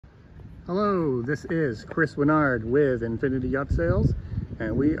Hello, this is Chris Winnard with Infinity Yacht Sales,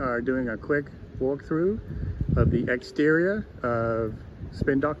 and we are doing a quick walkthrough of the exterior of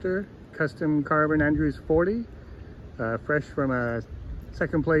Spin Doctor Custom Carbon Andrews 40, fresh from a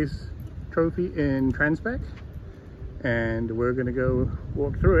second place trophy in Transpac, and we're going to go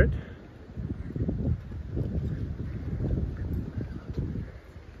walk through it.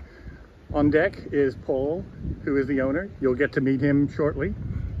 On deck is Paul, who is the owner. You'll get to meet him shortly.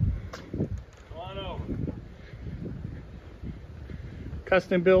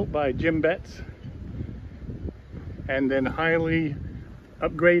 Custom built by Jim Betts, and then highly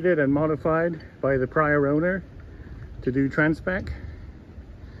upgraded and modified by the prior owner to do Transpac,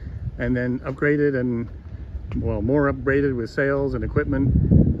 and then upgraded and, well, more upgraded with sales and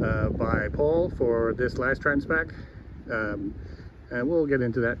equipment by Paul for this last Transpac. And we'll get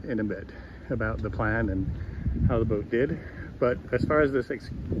into that in a bit about the plan and how the boat did. But as far as this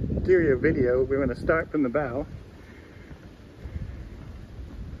exterior video, we're going to start from the bow.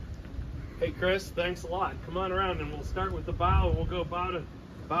 Hey Chris, thanks a lot. Come on around and we'll start with the bow. We'll go bow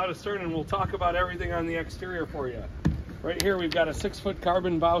to stern and we'll talk about everything on the exterior for you. Right here we've got a 6-foot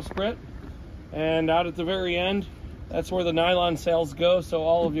carbon bowsprit, and out at the very end, that's where the nylon sails go, so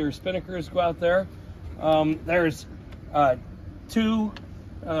all of your spinnakers go out there. There's two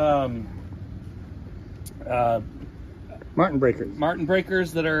Martin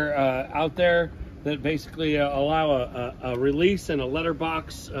breakers that are out there that basically allow a release and a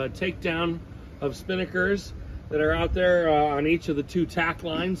letterbox takedown of spinnakers that are out there on each of the 2 tack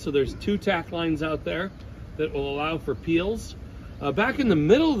lines. So there's 2 tack lines out there that will allow for peels. Back in the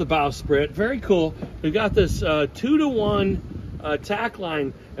middle of the bowsprit, very cool, we've got this 2-to-1 tack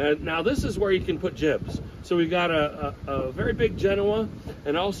line. Now this is where you can put jibs. So we've got a very big Genoa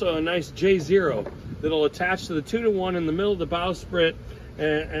and also a nice J0 that'll attach to the 2-to-1 in the middle of the bowsprit,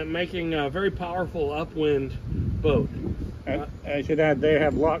 and making a very powerful upwind boat. I should add, they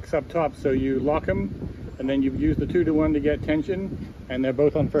have locks up top, so you lock them and then you use the 2-to-1 to get tension, and they're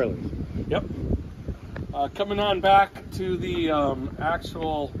both on furlers. Yep. Coming on back to the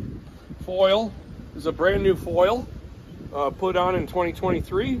actual foil, this is a brand new foil put on in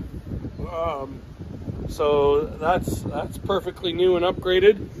 2023. So that's perfectly new and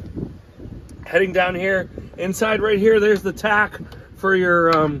upgraded. Heading down here, inside right here, there's the tack for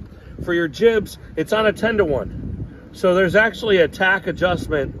your jibs. It's on a 10-to-1, so there's actually a tack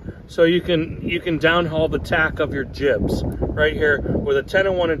adjustment, so you can downhaul the tack of your jibs right here with a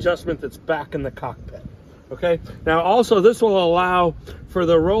 10-to-1 adjustment that's back in the cockpit. Okay, now also this will allow for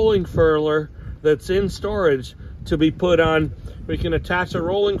the rolling furler that's in storage to be put on. We can attach a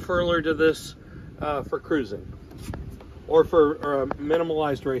rolling furler to this for cruising or for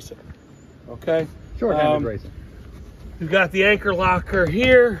minimalized racing. Okay, short-handed racing. We've got the anchor locker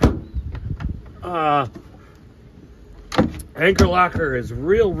here. Anchor locker is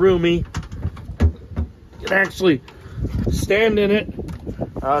real roomy. You can actually stand in it.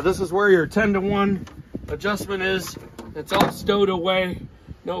 This is where your 10-to-1 adjustment is. It's all stowed away.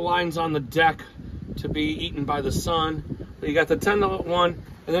 No lines on the deck to be eaten by the sun. But you got the 10-to-1. And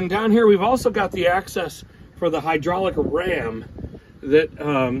then down here we've also got the access for the hydraulic ram.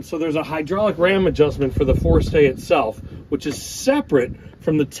 So there's a hydraulic ram adjustment for the forestay itself, which is separate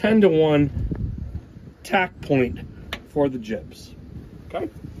from the 10-to-1 tack point for the jibs. Okay,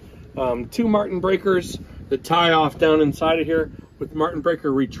 2 Martin breakers that tie off down inside of here with Martin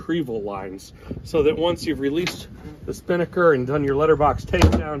breaker retrieval lines, so that once you've released the spinnaker and done your letterbox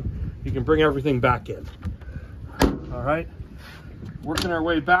takedown, you can bring everything back in. All right, working our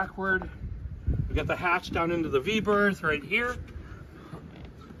way backward, we got the hatch down into the V-berth right here.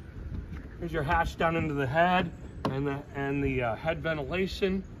 Here's your hatch down into the head and the head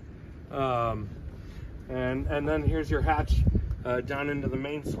ventilation, and then here's your hatch down into the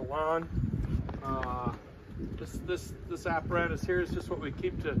main salon. This apparatus here is just what we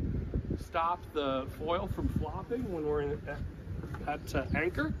keep to stop the foil from flopping when we're at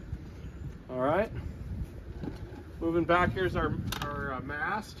anchor. All right. Moving back, here's our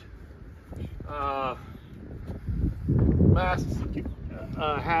mast. Mast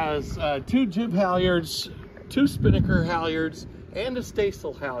has 2 jib halyards, 2 spinnaker halyards, and a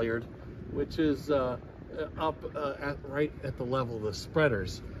staysail halyard, which is up right at the level of the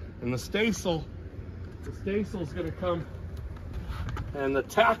spreaders. And the staysail is going to come, and the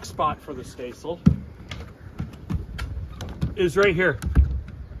tack spot for the staysail is right here.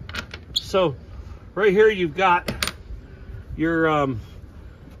 So right here you've got your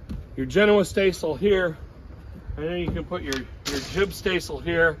Genoa staysail here, and then you can put your jib staysail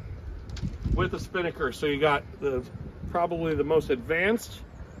here with a spinnaker. So you got probably the most advanced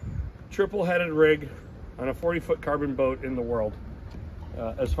triple-headed rig on a 40-foot carbon boat in the world,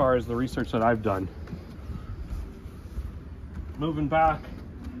 as far as the research that I've done. Moving back,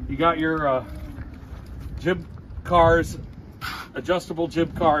 you got your jib cars, adjustable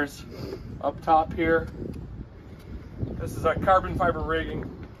jib cars up top here. This is our carbon fiber rigging.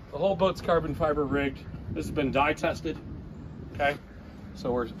 The whole boat's carbon fiber rigged. This has been dye tested, okay?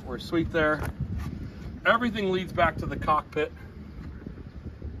 So we're sweet there. Everything leads back to the cockpit,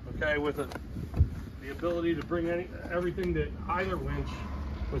 okay, with the ability to bring everything to either winch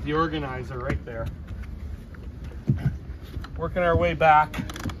with the organizer right there. Working our way back.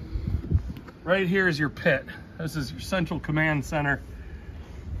 Right here is your pit. This is your central command center.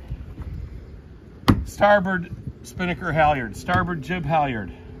 Starboard spinnaker halyard, starboard jib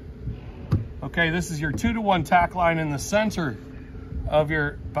halyard. Okay, this is your 2-to-1 tack line in the center of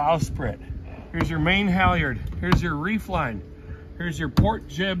your bowsprit. Here's your main halyard. Here's your reef line. Here's your port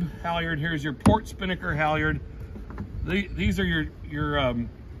jib halyard. Here's your port spinnaker halyard. These are your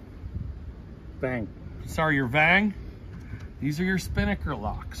Bang. Sorry, your vang. These are your spinnaker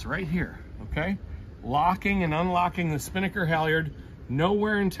locks right here, okay? Locking and unlocking the spinnaker halyard. No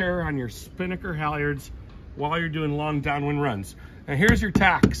wear and tear on your spinnaker halyards while you're doing long downwind runs. And here's your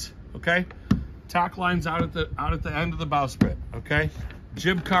tacks, okay? Tack lines out at the end of the bowsprit, okay?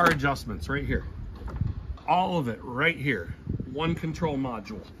 Jib car adjustments right here. All of it right here. One control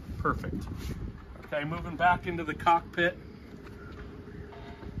module. Perfect. Okay, moving back into the cockpit.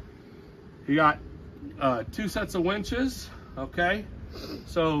 You got 2 sets of winches, okay?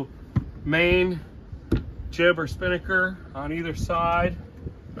 So main, jib or spinnaker on either side,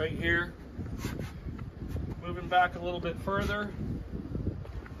 right here. Moving back a little bit further.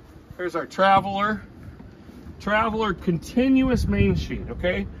 Here's our Traveler. Traveler continuous main sheet,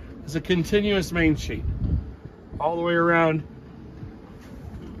 okay? It's a continuous main sheet. All the way around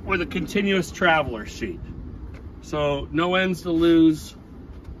with a continuous Traveler sheet. So no ends to lose.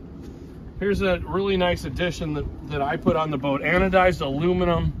 Here's a really nice addition that I put on the boat. Anodized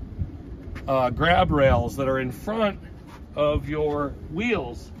aluminum grab rails that are in front of your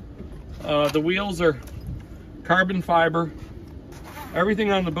wheels. The wheels are carbon fiber.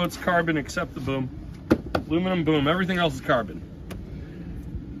 Everything on the boat's carbon except the boom. Aluminum boom, everything else is carbon.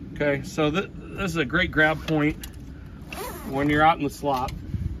 Okay, so this is a great grab point when you're out in the slop.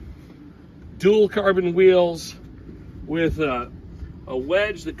 Dual carbon wheels with a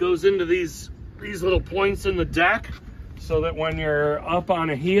wedge that goes into these little points in the deck, so that when you're up on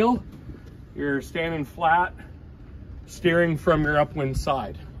a heel, you're standing flat, steering from your upwind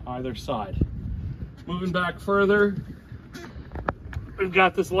side, either side. Moving back further, we've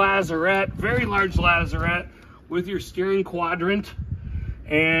got this lazarette, very large lazarette with your steering quadrant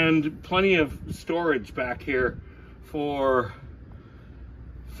and plenty of storage back here for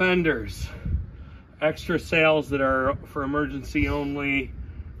fenders, extra sails that are for emergency only,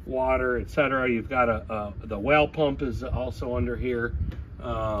 water, etc. You've got the whale pump is also under here,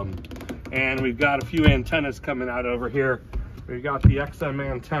 and we've got a few antennas coming out over here. We've got the XM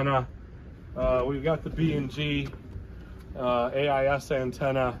antenna, we've got the B&G AIS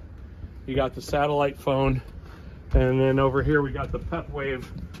antenna, you got the satellite phone, and then over here we got the PepWave.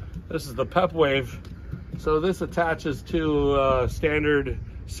 This is the PepWave, so this attaches to standard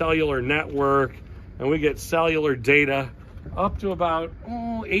cellular network, and we get cellular data up to about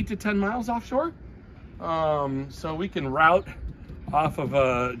 8 to 10 miles offshore. So we can route off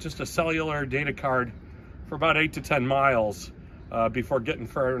of just a cellular data card for about 8 to 10 miles before getting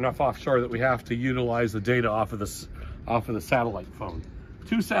far enough offshore that we have to utilize the data off of the satellite phone.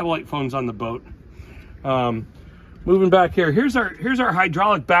 2 satellite phones on the boat. Moving back here, here's our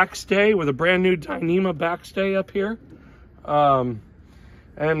hydraulic backstay with a brand new Dyneema backstay up here.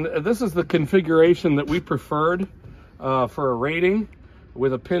 And this is the configuration that we preferred for a rating,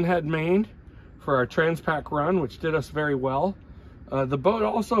 with a pinhead main for our Transpac run, which did us very well. The boat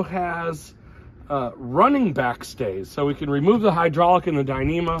also has running backstays, so we can remove the hydraulic and the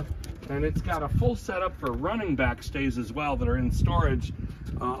Dyneema, and it's got a full setup for running backstays as well that are in storage,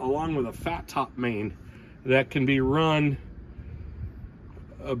 along with a fat top main that can be run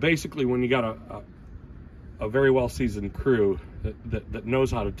basically when you got a very well seasoned crew that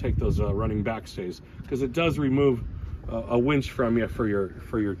knows how to take those running backstays, because it does remove a winch from you for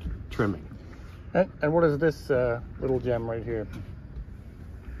your trimming. And what is this little gem right here?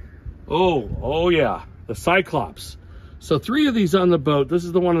 Oh yeah, the Cyclops. So 3 of these on the boat. This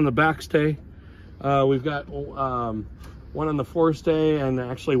is the one on the backstay. We've got one on the forestay, and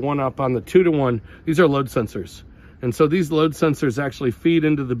actually one up on the 2-to-1. These are load sensors. And so these load sensors actually feed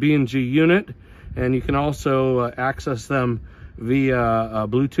into the B&G unit, and you can also access them via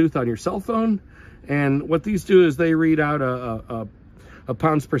Bluetooth on your cell phone. And what these do is they read out a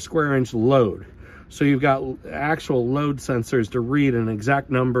pounds per square inch load. So you've got actual load sensors to read an exact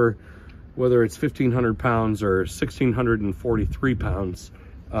number, whether it's 1,500 pounds or 1,643 pounds.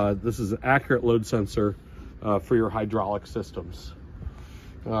 This is an accurate load sensor for your hydraulic systems,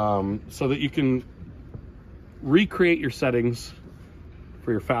 so that you can recreate your settings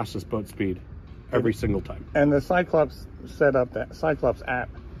for your fastest boat speed every single time. And the Cyclops setup, that Cyclops app,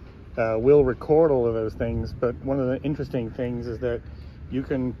 will record all of those things, but one of the interesting things is that you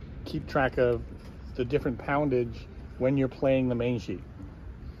can keep track of the different poundage when you're playing the main sheet.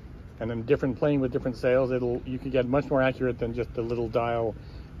 And then playing with different sails, you can get much more accurate than just the little dial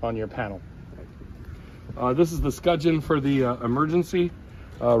on your panel. This is the scudgeon for the emergency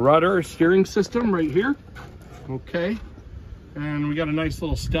rudder steering system right here. Okay, and we got a nice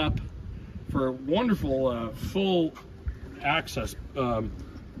little step for wonderful full access coming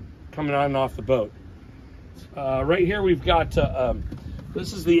on and off the boat. Right here we've got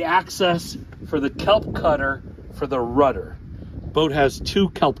this is the access for the kelp cutter for the rudder. Boat has 2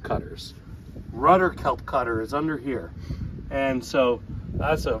 kelp cutters. Rudder kelp cutter is under here, and so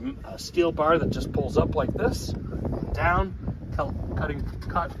that's a steel bar that just pulls up like this and down, cut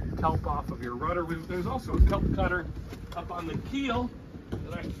kelp off of your rudder. There's also a kelp cutter up on the keel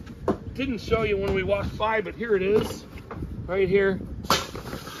that I didn't show you when we walked by, but here it is, right here.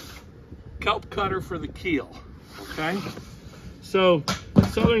 Kelp cutter for the keel. Okay, so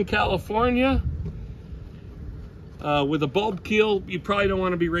Southern California, with a bulb keel, you probably don't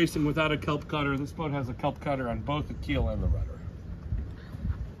want to be racing without a kelp cutter. This boat has a kelp cutter on both the keel and the rudder.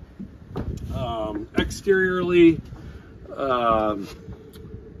 Exteriorly,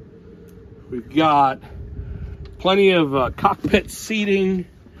 we've got plenty of cockpit seating.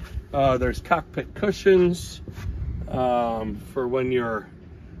 There's cockpit cushions for when you're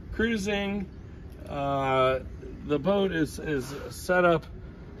cruising. The boat is set up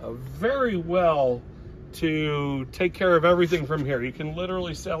very well to take care of everything from here. You can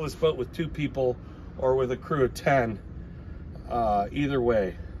literally sail this boat with 2 people or with a crew of 10. Either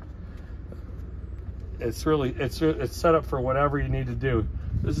way, it's set up for whatever you need to do.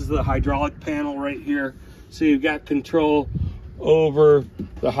 This is the hydraulic panel right here. So you've got control over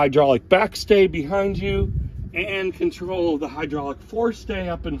the hydraulic backstay behind you and control of the hydraulic forestay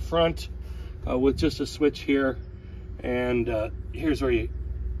up in front with just a switch here. And here's where you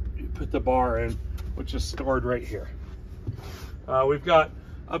put the bar in, which is stored right here. We've got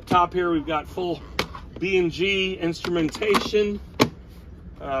up top here, we've got full B&G instrumentation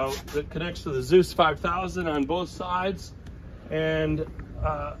that connects to the Zeus 5000 on both sides. And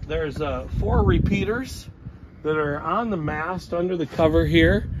there's 4 repeaters that are on the mast under the cover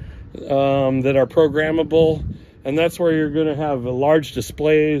here that are programmable. And that's where you're going to have large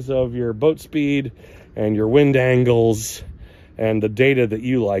displays of your boat speed and your wind angles and the data that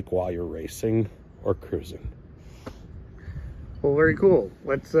you like while you're racing or cruising. Well, very cool.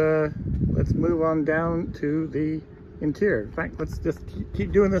 Let's move on down to the interior. In fact, let's just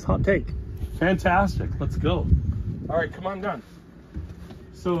keep doing this hot take. Fantastic. Let's go. All right, come on down.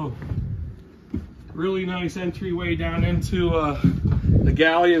 So, really nice entryway down into the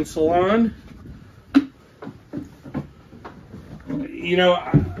galley and salon. You know,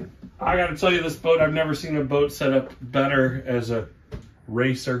 I got to tell you, this boat, I've never seen a boat set up better as a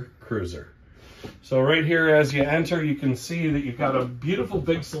racer cruiser. So right here, as you enter, you can see that you've got a beautiful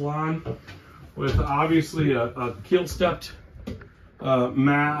big salon with obviously a keel-stepped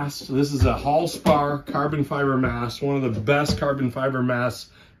mast. This is a Hallspar carbon fiber mast, one of the best carbon fiber masts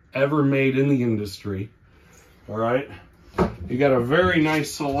ever made in the industry. All right, you got a very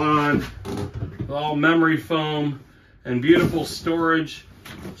nice salon with all memory foam and beautiful storage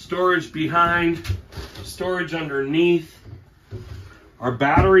behind, storage underneath. Our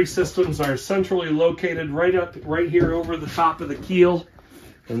battery systems are centrally located right here over the top of the keel,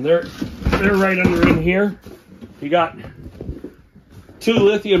 and they're right under in here. You got 2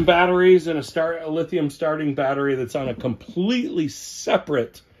 lithium batteries and a lithium starting battery that's on a completely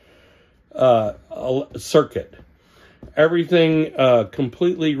separate circuit. Everything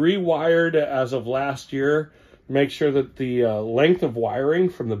completely rewired as of last year. Make sure that the length of wiring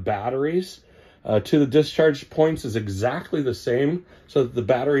from the batteries to the discharge points is exactly the same, so that the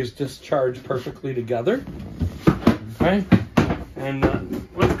batteries discharge perfectly together. Okay, and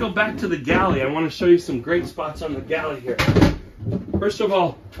let's go back to the galley. I want to show you some great spots on the galley here. First of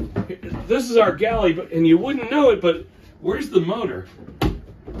all, this is our galley, and you wouldn't know it, but where's the motor?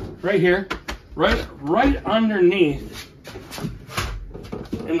 Right here, right underneath,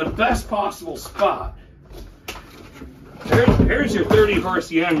 in the best possible spot. Here's your 30-horse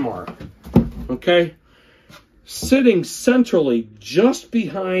Yanmar, okay? Sitting centrally just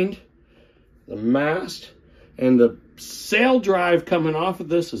behind the mast, and the sail drive coming off of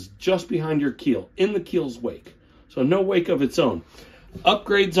this is just behind your keel, in the keel's wake. So no wake of its own.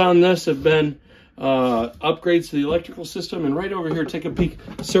 Upgrades on this have been upgrades to the electrical system, and right over here, take a peek,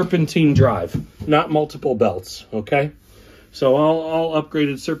 serpentine drive, not multiple belts, okay? So all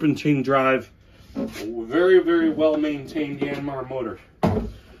upgraded serpentine drive, very, very well maintained Yanmar motor.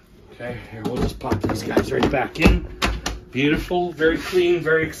 Okay, here, we'll just pop these guys right back in. Beautiful, very clean,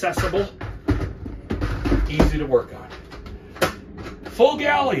 very accessible, easy to work on. Full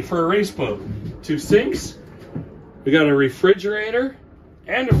galley for a race boat. 2 sinks. We got a refrigerator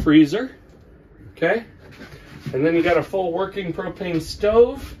and a freezer. Okay, and then you got a full working propane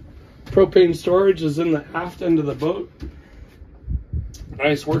stove. Propane storage is in the aft end of the boat.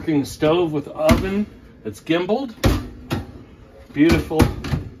 Nice working stove with oven. It's gimbaled. Beautiful.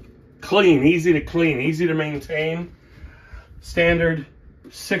 Clean, easy to clean, easy to maintain. Standard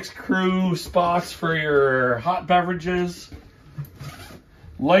 6 crew spots for your hot beverages.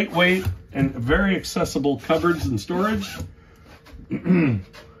 Lightweight and very accessible cupboards and storage.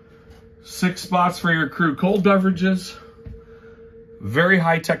 6 spots for your crew cold beverages. Very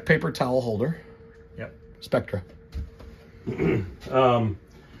high-tech paper towel holder. Yep, Spectra.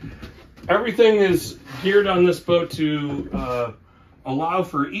 Everything is geared on this boat to allow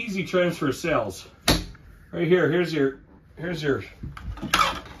for easy transfer sails. Right here, here's your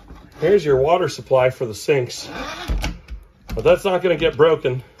water supply for the sinks. But that's not going to get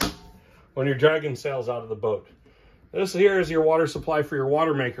broken when you're dragging sails out of the boat. This here is your water supply for your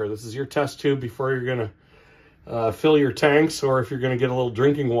water maker. This is your test tube before you're going to fill your tanks, or if you're going to get a little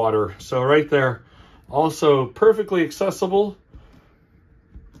drinking water. So right there, also perfectly accessible,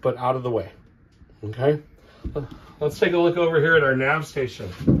 but out of the way. Okay, let's take a look over here at our nav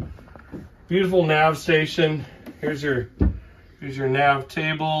station. Beautiful nav station. Here's your nav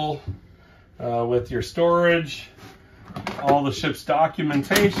table with your storage, all the ship's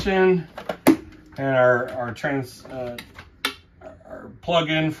documentation, and our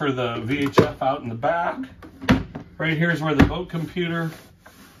plug-in for the VHF out in the back. Right here's where the boat computer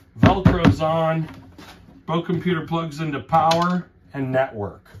Velcro's on. Boat computer plugs into power and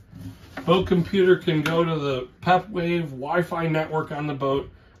network. Boat computer can go to the PepWave Wi-Fi network on the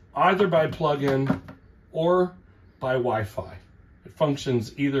boat, either by plug-in or by Wi-Fi. It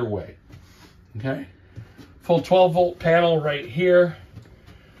functions either way. Okay, full 12-volt panel right here.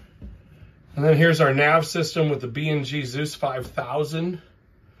 And then here's our nav system with the B&G Zeus 5000.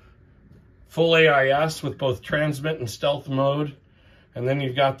 Full AIS with both transmit and stealth mode. And then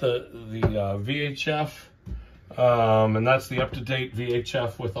you've got the VHF. And that's the up-to-date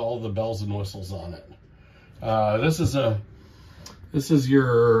VHF with all the bells and whistles on it. This is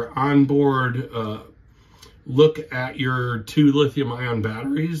your onboard look at your 2 lithium-ion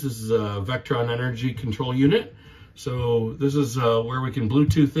batteries. This is a Vectron energy control unit. So this is where we can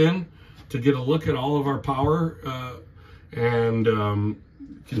Bluetooth in to get a look at all of our power, and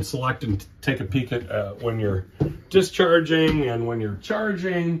can select and take a peek at when you're discharging and when you're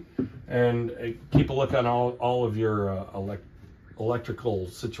charging, and keep a look on all of your electrical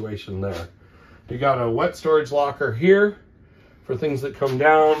situation there. You got a wet storage locker here for things that come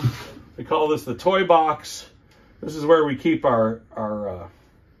down. We call this the toy box. This is where we keep our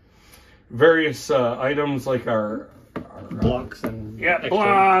various items, like our blocks and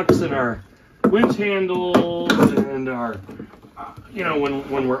blocks and our winch handles, and our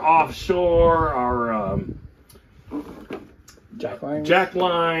when we're offshore, our jack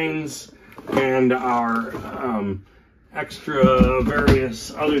lines and our extra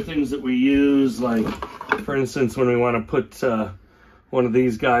various other things that we use, like for instance when we want to put one of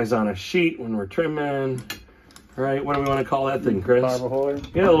these guys on a sheet when we're trimming. Right, what do we want to call that thing, Chris? Barber hauler.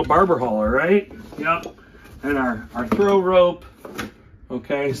 Yeah, a little barber hauler, right? Yep. And our throw rope.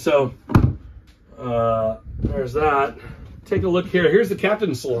 Okay, so there's that. Take a look here. Here's the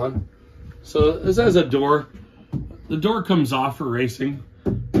captain's salon. So this has a door. The door comes off for racing.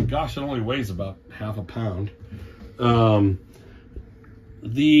 Gosh, it only weighs about half a pound.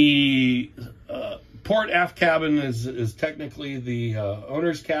 The port aft cabin is technically the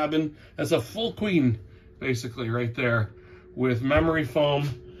owner's cabin. That's a full queen, basically, right there, with memory foam.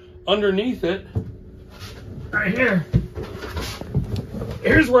 Underneath it, right here,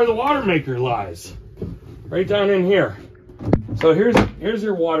 here's where the water maker lies, right down in here. So here's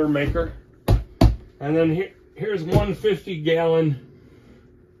your water maker, and then here's 150-gallon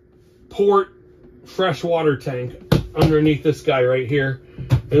port freshwater tank underneath this guy right here.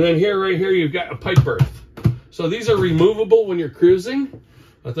 And then right here you've got a pipe berth. So these are removable when you're cruising,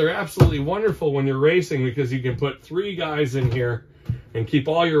 but they're absolutely wonderful when you're racing because you can put 3 guys in here and keep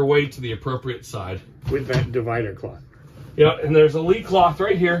all your weight to the appropriate side. With that divider cloth. Yeah, and there's a lead cloth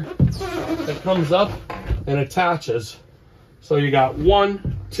right here that comes up and attaches. So you got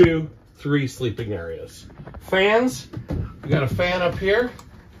 1, 2, 3 sleeping areas. Fans, we got a fan up here,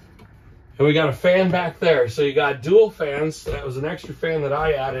 and we got a fan back there. So you got dual fans. That was an extra fan that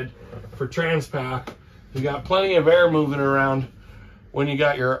I added for Transpac. You got plenty of air moving around when you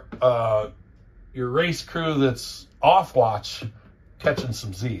got your race crew that's off watch catching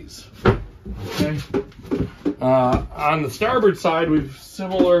some Z's. Okay. On the starboard side, we've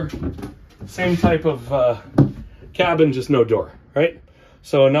same type of cabin, just no door, right?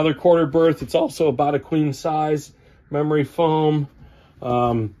 So another quarter berth. It's also about a queen size, memory foam.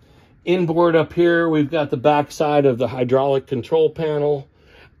 Inboard up here, we've got the back side of the hydraulic control panel.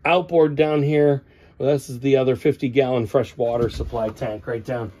 Outboard down here, well, this is the other 50-gallon fresh water supply tank right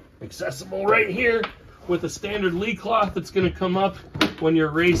down. Accessible right here with a standard lead cloth that's going to come up when you're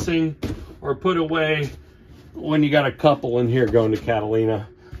racing or put away when you got a couple in here going to Catalina.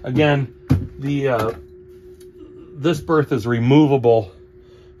 Again, this berth is removable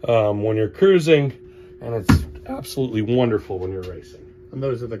when you're cruising, and it's absolutely wonderful when you're racing. And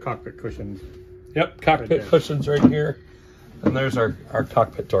those are the cockpit cushions. Yep, cockpit cushions right here. And there's our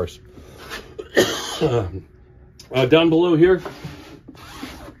cockpit doors. Down below here,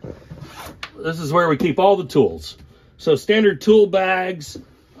 this is where we keep all the tools. So standard tool bags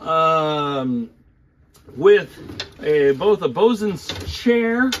with both a bosun's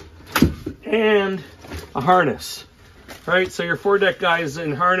chair and a harness. Right, so your foredeck guys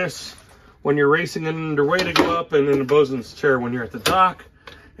in harness when you're racing and underway to go up, and in the bosun's chair when you're at the dock.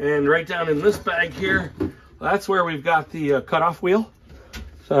 And right down in this bag here, that's where we've got the cutoff wheel.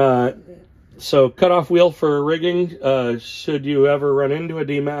 So cutoff wheel for rigging, should you ever run into a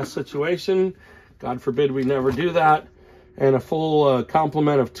demast situation. God forbid we never do that. And a full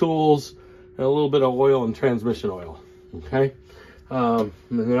complement of tools, and a little bit of oil and transmission oil. Okay, and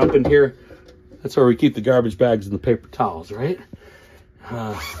then up in here, that's where we keep the garbage bags and the paper towels, right?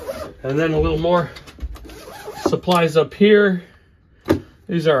 And then a little more supplies up here.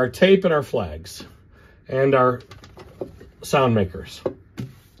 These are our tape and our flags and our sound makers.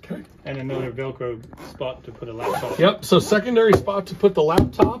 Okay. And another Velcro spot to put a laptop. Yep, so secondary spot to put the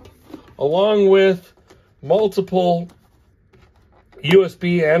laptop, along with multiple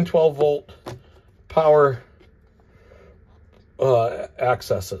USB and 12-volt power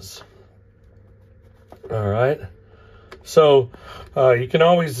accesses. All right, so you can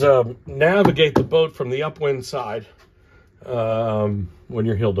always navigate the boat from the upwind side when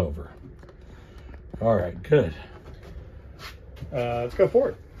you're heeled over. All right, good. Let's go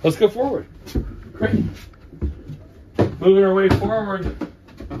forward. Let's go forward. Great. Moving our way forward.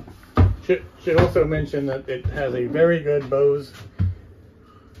 Should also mention that it has a very good Bose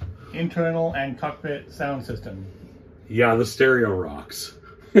internal and cockpit sound system. Yeah, the stereo rocks.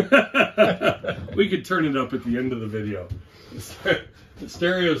 We could turn it up at the end of the video. The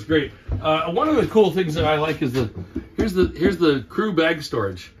stereo is great. One of the cool things that I like is here's the crew bag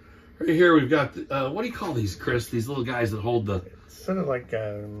storage. Right here we've got what do you call these, Chris? These little guys that hold the. It's sort of like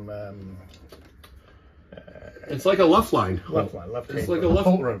it's like a luff line. It's like a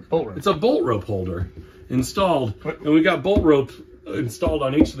bolt rope. It's a bolt rope holder installed, and we got bolt rope installed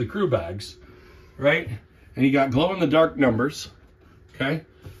on each of the crew bags, right? And you got glow in the dark numbers. Okay,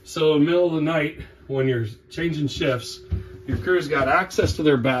 so in the middle of the night when you're changing shifts, your crew's got access to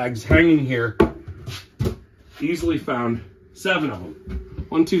their bags hanging here, easily found. 7 of them.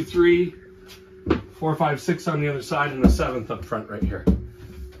 1, 2, 3, 4, 5, 6 on the other side, and the 7th up front right here.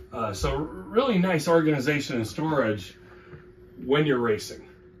 So really nice organization and storage when you're racing.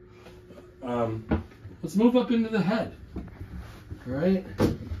 Let's move up into the head. All right.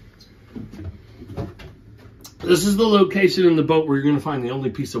 This is the location in the boat where you're going to find the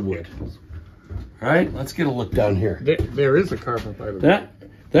only piece of wood. All right, let's get a look down here. There is a carpet by the way.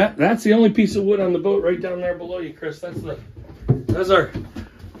 That's the only piece of wood on the boat right down there below you, Chris. That's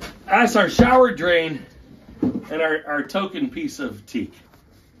our shower drain and our token piece of teak.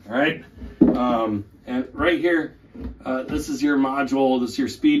 All right, and right here, this is your module. This is your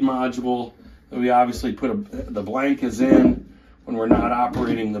speed module. And we obviously put the blankets in when we're not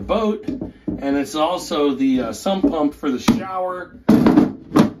operating the boat, and it's also the sump pump for the shower.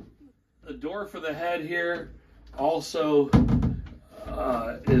 The door for the head here also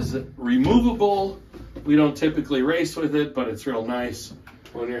is removable. We don't typically race with it, but it's real nice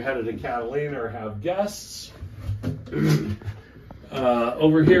when you're headed to Catalina or have guests.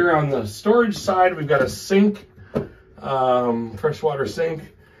 Over here on the storage side, we've got a sink, freshwater sink,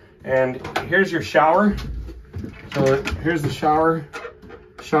 and here's your shower. So here's the shower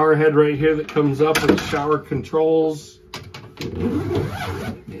head right here that comes up with shower controls.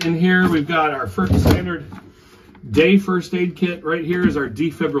 In here, we've got our standard day first aid kit. Right here is our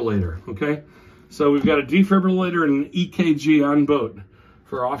defibrillator, okay? So we've got a defibrillator and an EKG on boat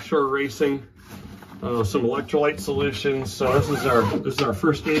for offshore racing. Some electrolyte solutions. So this is our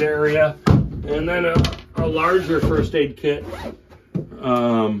first aid area, and then a larger first aid kit,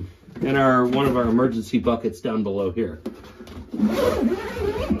 and one of our emergency buckets down below here.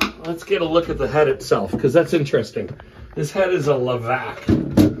 Let's get a look at the head itself, because that's interesting. This head is a Levac.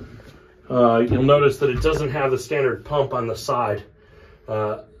 You'll notice that it doesn't have the standard pump on the side.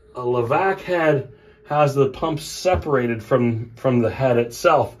 A Levac head has the pump separated from the head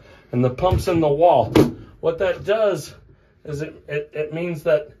itself, and the pump's in the wall. What that does is it means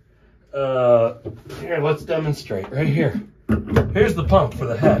that, here, let's demonstrate right here. Here's the pump for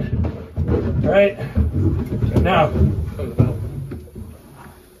the head, right? Now,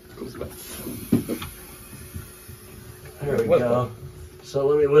 there we go. So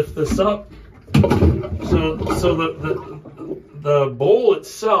let me lift this up. So the bowl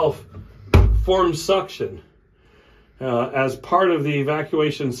itself forms suction as part of the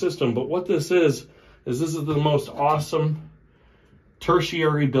evacuation system. But what this is the most awesome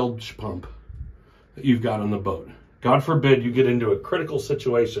tertiary bilge pump that you've got on the boat. God forbid you get into a critical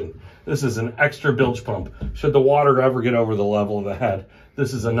situation. This is an extra bilge pump. Should the water ever get over the level of the head,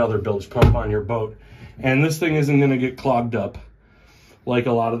 this is another bilge pump on your boat. And this thing isn't going to get clogged up like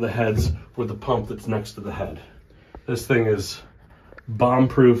a lot of the heads with the pump that's next to the head. This thing is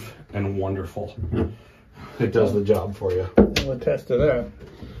bomb-proof and wonderful. It does the job for you. I'll attest to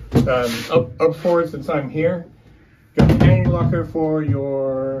that. Up forward, since I'm here, got a hanging locker for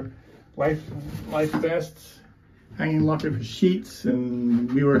your life vests, hanging locker for sheets,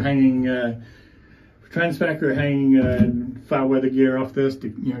 and we were hanging Transpac, or hanging foul weather gear off this to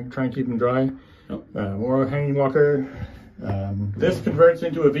try and keep them dry. More hanging locker. This converts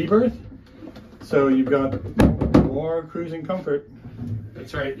into a V-berth, so you've got more cruising comfort.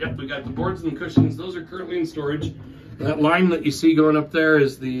 That's right. Yep, we got the boards and cushions. Those are currently in storage. That line that you see going up there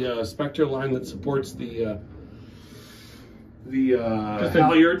is the Spectre line that supports the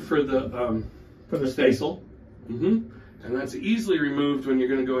halyard for the staysail. And that's easily removed when you're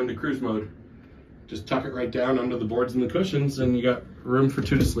going to go into cruise mode. Just tuck it right down under the boards and the cushions, and you got room for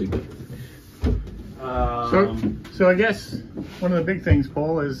two to sleep. So I guess one of the big things,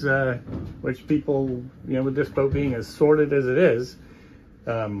 Paul, is which people, with this boat being as sorted as it is,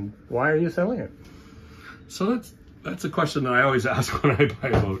 why are you selling it? So that's a question that I always ask when I buy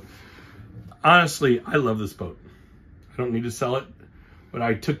a boat. Honestly, I love this boat. I don't need to sell it, but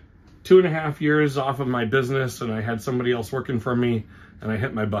I took 2.5 years off of my business, and I had somebody else working for me, and I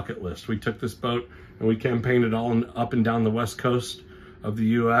hit my bucket list. We took this boat and we campaigned it all up and down the west coast of the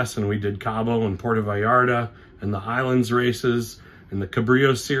U.S., and we did Cabo and Puerto Vallarta and the Islands races and the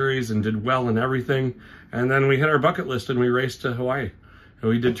Cabrillo series, and did well in everything. And then we hit our bucket list and we raced to Hawaii. And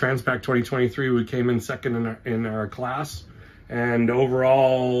we did Transpac 2023. We came in second in our class, and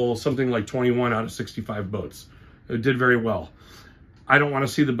overall something like 21 out of 65 boats. It did very well. I don't want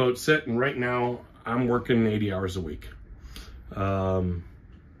to see the boat sit, and right now I'm working 80 hours a week.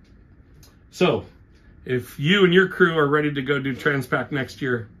 So if you and your crew are ready to go do Transpac next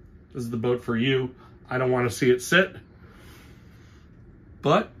year, this is the boat for you. I don't want to see it sit,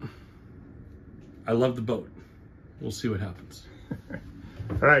 but I love the boat. We'll see what happens.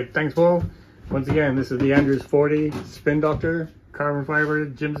 All right, thanks, Paul. Once again, this is the Andrews 40 Spin Doctor, carbon fiber,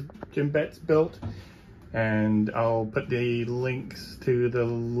 Jim Betts built, and I'll put the links to the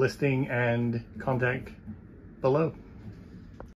listing and contact below.